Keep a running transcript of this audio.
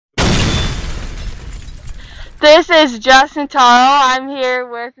This is Jess and Notaro. I'm here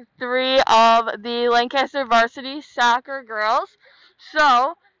with three of the Lancaster varsity soccer girls.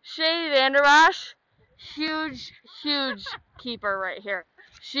 So, Shea Vanderbosch, huge keeper right here.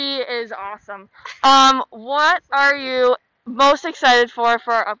 She is awesome. What are you most excited for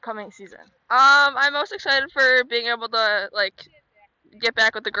our upcoming season? I'm most excited for being able to get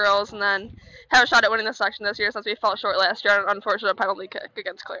back with the girls and then have a shot at winning the section this year since we fell short last year on an unfortunate penalty kick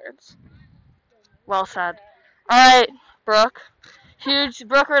against Clarence. Well said. All right, Brooke.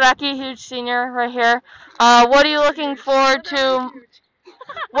 Brooke Radecki, huge senior right here. What are you looking forward to?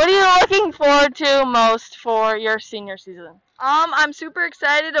 What are you looking forward to most for your senior season? I'm super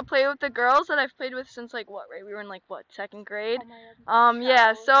excited to play with the girls that I've played with since right? We were in second grade.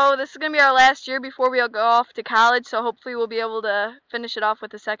 Yeah, so this is gonna be our last year before we'll go off to college, so hopefully we'll be able to finish it off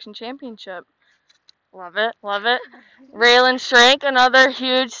with the section championship. Love it, love it. Raelyn Stranc, another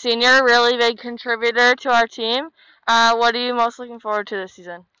huge senior, really big contributor to our team. What are you most looking forward to this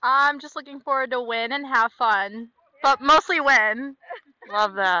season? I'm just looking forward to win and have fun, but mostly win.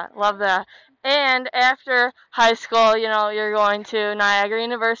 Love that, love that. And after high school, you're going to Niagara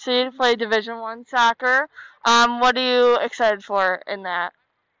University to play Division I soccer. What are you excited for in that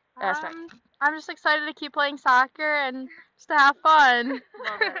aspect? I'm just excited to keep playing soccer and just to have fun.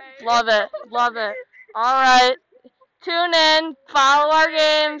 Love it, love it. All right, tune in, follow our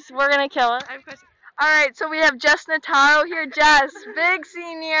games. We're gonna kill it. All right, so we have Jess Notaro here. Jess, big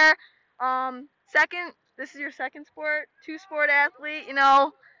senior. Second. This is your second sport, two-sport athlete.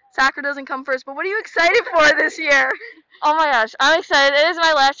 Soccer doesn't come first. But what are you excited for this year? Oh my gosh, I'm excited. It is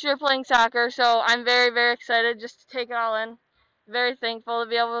my last year playing soccer, so I'm very excited just to take it all in. Very thankful to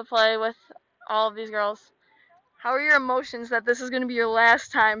be able to play with all of these girls. How are your emotions that this is going to be your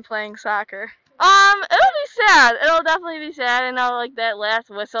last time playing soccer? It'll be sad. It'll definitely be sad. I know, that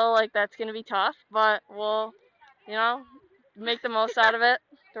last whistle, that's gonna be tough, but we'll, make the most out of it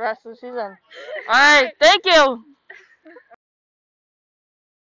the rest of the season. All right, thank you.